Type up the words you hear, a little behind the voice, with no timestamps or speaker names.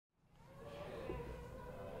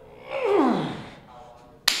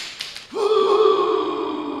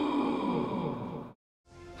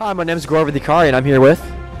Hi, my name is Grover Dikari, and I'm here with.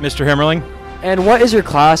 Mr. Hemmerling. And what is your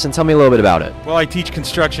class, and tell me a little bit about it? Well, I teach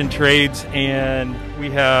construction trades, and we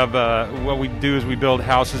have what we do is we build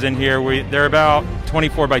houses in here. They're about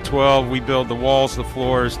 24 by 12. We build the walls, the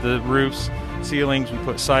floors, the roofs, ceilings. We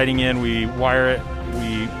put siding in. We wire it.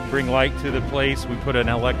 We bring light to the place. We put an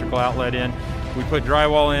electrical outlet in. We put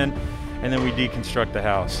drywall in, and then we deconstruct the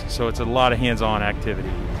house. So it's a lot of hands-on activity.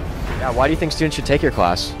 Yeah, why do you think students should take your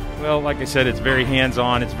class? Well, like I said, it's very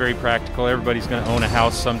hands-on, it's very practical. Everybody's going to own a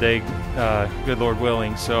house someday, good Lord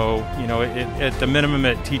willing. So, you know, at the minimum,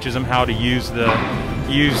 it teaches them how to use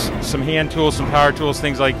some hand tools, some power tools,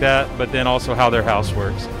 things like that, but then also how their house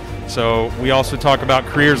works. So we also talk about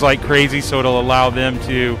careers like crazy, so it'll allow them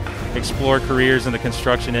to explore careers in the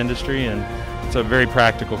construction industry, and it's a very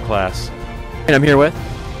practical class. And I'm here with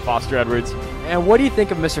Foster Edwards. And what do you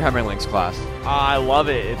think of Mr. Hemmerling's class? I love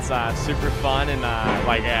it. It's super fun, and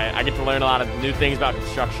I get to learn a lot of new things about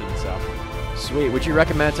construction. So Sweet. Would you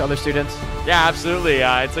recommend it to other students? yeah, absolutely.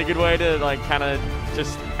 It's a good way to kind of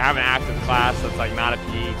just have an active class that's not a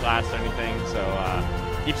PE class or anything.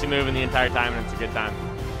 So keeps you moving the entire time, and it's a good time.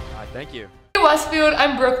 Thank you. Hey Westfield,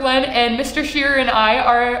 I'm Brooklyn, and Mr. Shearer and I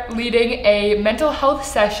are leading a mental health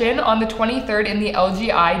session on the 23rd in the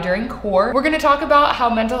LGI during core. We're going to talk about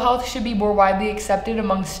how mental health should be more widely accepted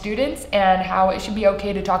among students and how it should be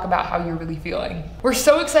okay to talk about how you're really feeling. We're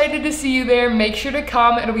so excited to see you there. Make sure to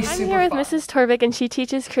come. It'll be super fun. I'm here with Mrs. Torvik, and she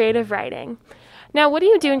teaches creative writing. Now, what do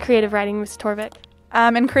you do in creative writing, Mrs. Torvik?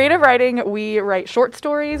 In creative writing, we write short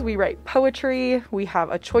stories, we write poetry, we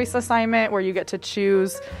have a choice assignment where you get to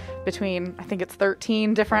choose between, I think it's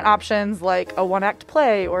 13 different options, like a one-act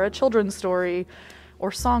play or a children's story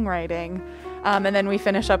or songwriting. And then we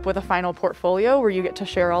finish up with a final portfolio where you get to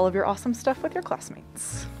share all of your awesome stuff with your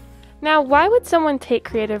classmates. Now, why would someone take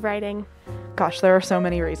creative writing? Gosh, there are so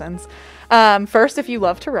many reasons. First, if you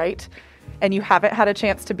love to write and you haven't had a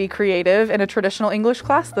chance to be creative in a traditional English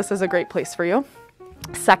class, this is a great place for you.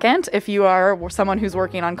 Second, if you are someone who's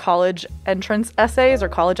working on college entrance essays or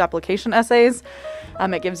college application essays,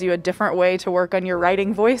 it gives you a different way to work on your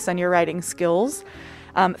writing voice and your writing skills.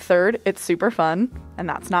 Third, it's super fun, and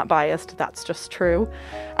that's not biased, that's just true.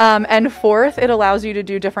 And fourth, it allows you to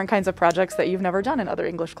do different kinds of projects that you've never done in other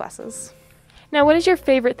English classes. Now, what is your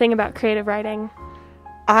favorite thing about creative writing?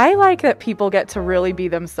 I like that people get to really be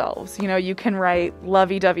themselves. You know, you can write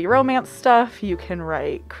lovey-dovey romance stuff, you can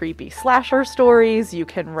write creepy slasher stories, you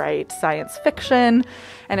can write science fiction,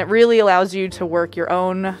 and it really allows you to work your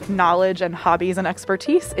own knowledge and hobbies and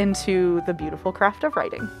expertise into the beautiful craft of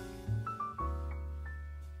writing.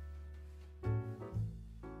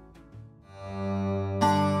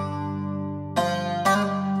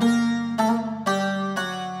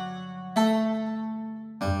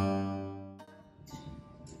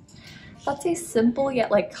 That's a simple yet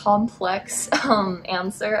complex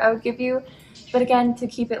answer I would give you. But again, to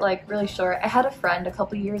keep it really short, I had a friend a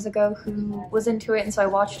couple years ago who was into it, and so I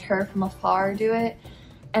watched her from afar do it.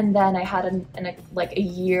 And then I had a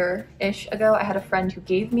year-ish ago, I had a friend who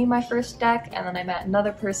gave me my first deck, and then I met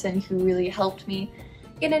another person who really helped me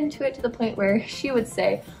get into it to the point where she would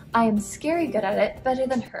say, I am scary good at it, better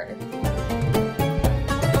than her.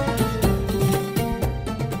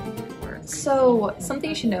 So something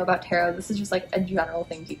you should know about tarot, this is just a general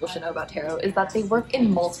thing people should know about tarot, is that they work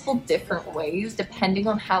in multiple different ways depending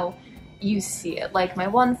on how you see it. Like my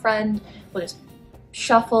one friend will just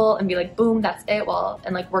shuffle and be like, boom, that's it,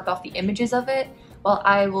 and work off the images of it, while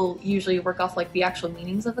I will usually work off the actual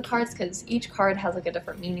meanings of the cards, because each card has a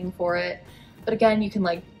different meaning for it. But again, you can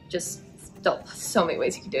so many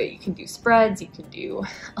ways you can do it. You can do spreads, you can do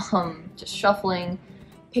just shuffling,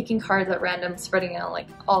 picking cards at random, spreading out,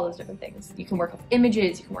 all those different things. You can work off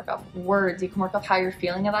images, you can work off words, you can work off how you're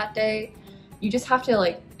feeling that day. You just have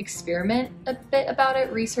to experiment a bit about it,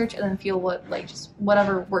 research, and then feel what just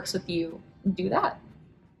whatever works with you, do that.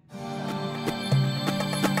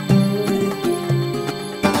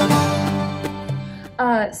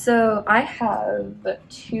 So I have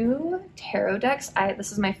 2 tarot decks.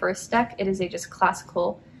 This is my first deck. It is a just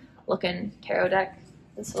classical looking tarot deck.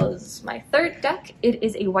 This was my 3rd deck. It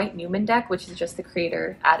is a White Newman deck, which is just the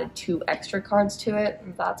creator added 2 extra cards to it,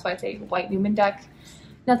 and that's why it's a White Newman deck.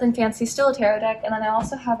 Nothing fancy, still a tarot deck. And then I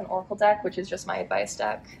also have an Oracle deck, which is just my advice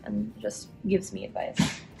deck and just gives me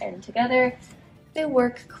advice. And together, they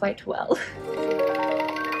work quite well.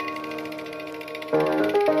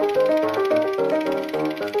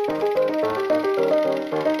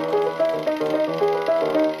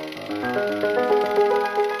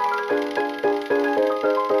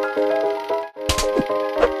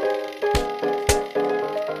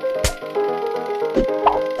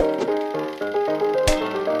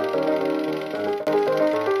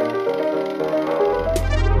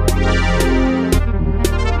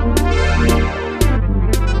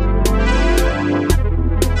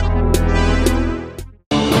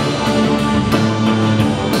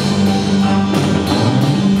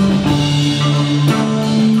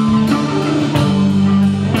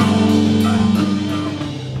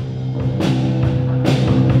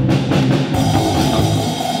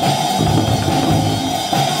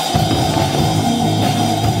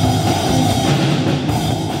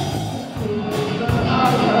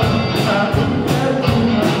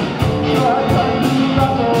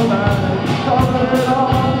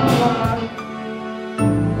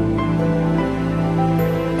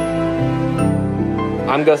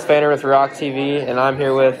 I'm Gus Fanner with Rock TV, and I'm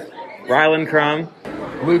here with Rylan Crum,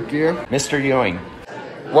 Luke Gear, Mr. Ewing.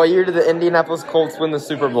 What year did the Indianapolis Colts win the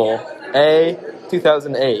Super Bowl? A,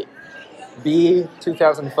 2008, B,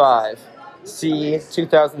 2005, C,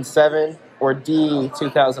 2007, or D,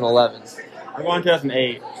 2011? I'm going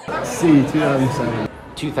 2008. C, 2007.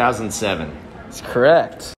 2007. That's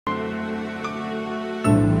correct.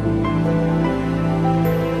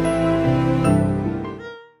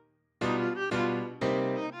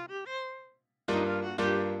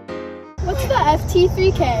 What's the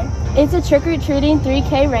FT3K? It's a trick-or-treating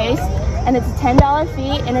 3K race, and it's a $10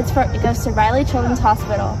 fee, and it goes to Riley Children's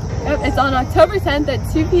Hospital. Yep, it's on October 10th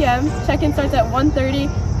at 2 p.m. Check-in starts at 1:30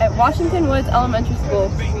 at Washington Woods Elementary School.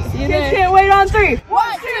 See you there. Kids can't wait on 3. 1, 2,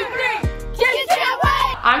 3. Kids can't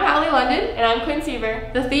wait! I'm Hallie London, and I'm Quinn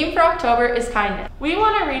Seaver. The theme for October is kindness. We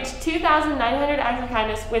want to reach 2,900 acts of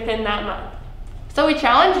kindness within that month. So we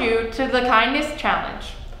challenge you to the Kindness Challenge.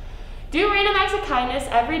 Do random acts of kindness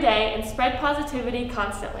every day and spread positivity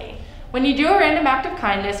constantly. When you do a random act of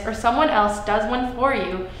kindness or someone else does one for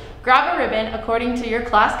you, grab a ribbon according to your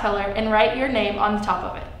class color and write your name on the top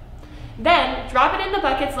of it. Then, drop it in the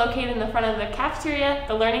buckets located in the front of the cafeteria,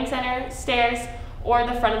 the learning center, stairs, or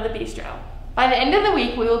the front of the bistro. By the end of the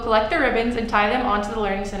week, we will collect the ribbons and tie them onto the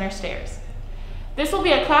learning center stairs. This will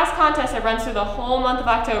be a class contest that runs through the whole month of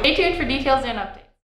October. Stay tuned for details and updates.